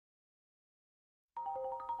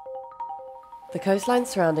The coastline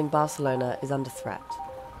surrounding Barcelona is under threat.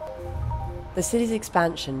 The city's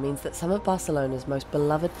expansion means that some of Barcelona's most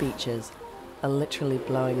beloved beaches are literally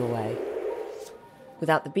blowing away.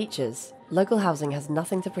 Without the beaches, local housing has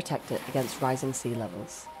nothing to protect it against rising sea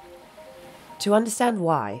levels. To understand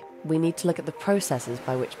why, we need to look at the processes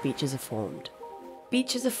by which beaches are formed.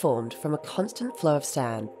 Beaches are formed from a constant flow of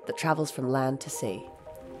sand that travels from land to sea.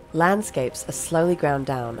 Landscapes are slowly ground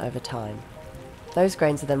down over time. Those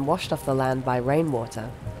grains are then washed off the land by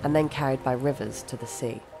rainwater and then carried by rivers to the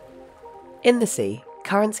sea. In the sea,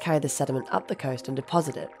 currents carry the sediment up the coast and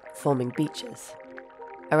deposit it, forming beaches.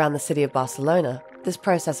 Around the city of Barcelona, this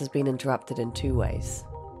process has been interrupted in two ways.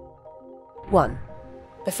 1.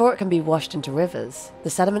 Before it can be washed into rivers, the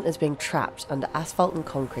sediment is being trapped under asphalt and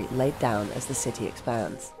concrete laid down as the city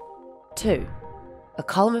expands. 2. A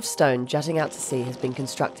column of stone jutting out to sea has been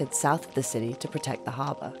constructed south of the city to protect the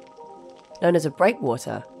harbour. Known as a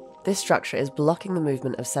breakwater, this structure is blocking the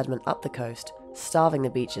movement of sediment up the coast, starving the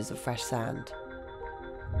beaches of fresh sand.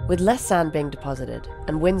 With less sand being deposited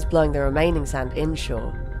and winds blowing the remaining sand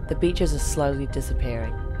inshore, the beaches are slowly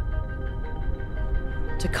disappearing.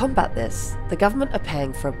 To combat this, the government are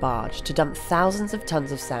paying for a barge to dump thousands of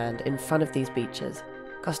tons of sand in front of these beaches,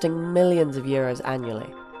 costing millions of euros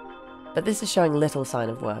annually. But this is showing little sign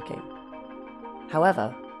of working.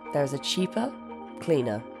 However, there is a cheaper,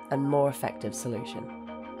 cleaner, and more effective solution.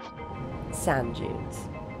 Sand dunes.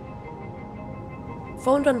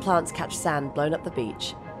 Formed when plants catch sand blown up the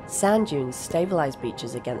beach, sand dunes stabilise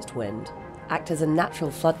beaches against wind, act as a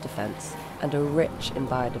natural flood defence, and are rich in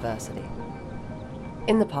biodiversity.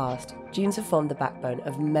 In the past, dunes have formed the backbone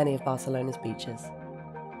of many of Barcelona's beaches.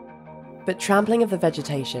 But trampling of the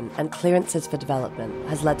vegetation and clearances for development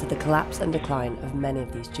has led to the collapse and decline of many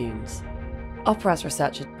of these dunes. Operas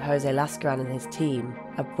researcher Jose Lascurain and his team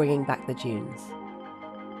are bringing back the dunes.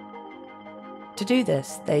 To do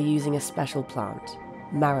this, they are using a special plant,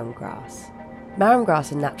 marram grass. Marram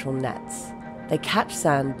grass are natural nets. They catch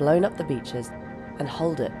sand blown up the beaches and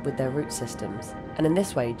hold it with their root systems, and in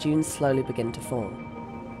this way dunes slowly begin to form.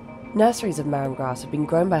 Nurseries of marram grass have been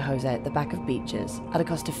grown by Jose at the back of beaches at a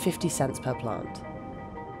cost of 50 cents per plant.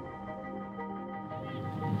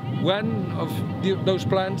 One of those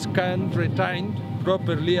plants can retain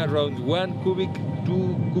properly around 2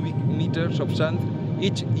 cubic meters of sand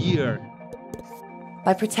each year.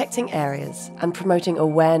 By protecting areas and promoting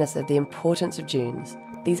awareness of the importance of dunes,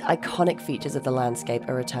 these iconic features of the landscape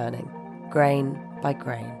are returning, grain by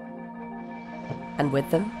grain. And with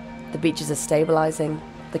them, the beaches are stabilising,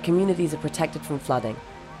 the communities are protected from flooding,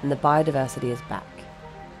 and the biodiversity is back.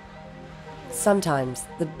 Sometimes,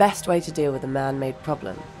 the best way to deal with a man-made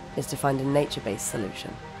problem is to find a nature-based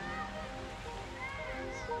solution.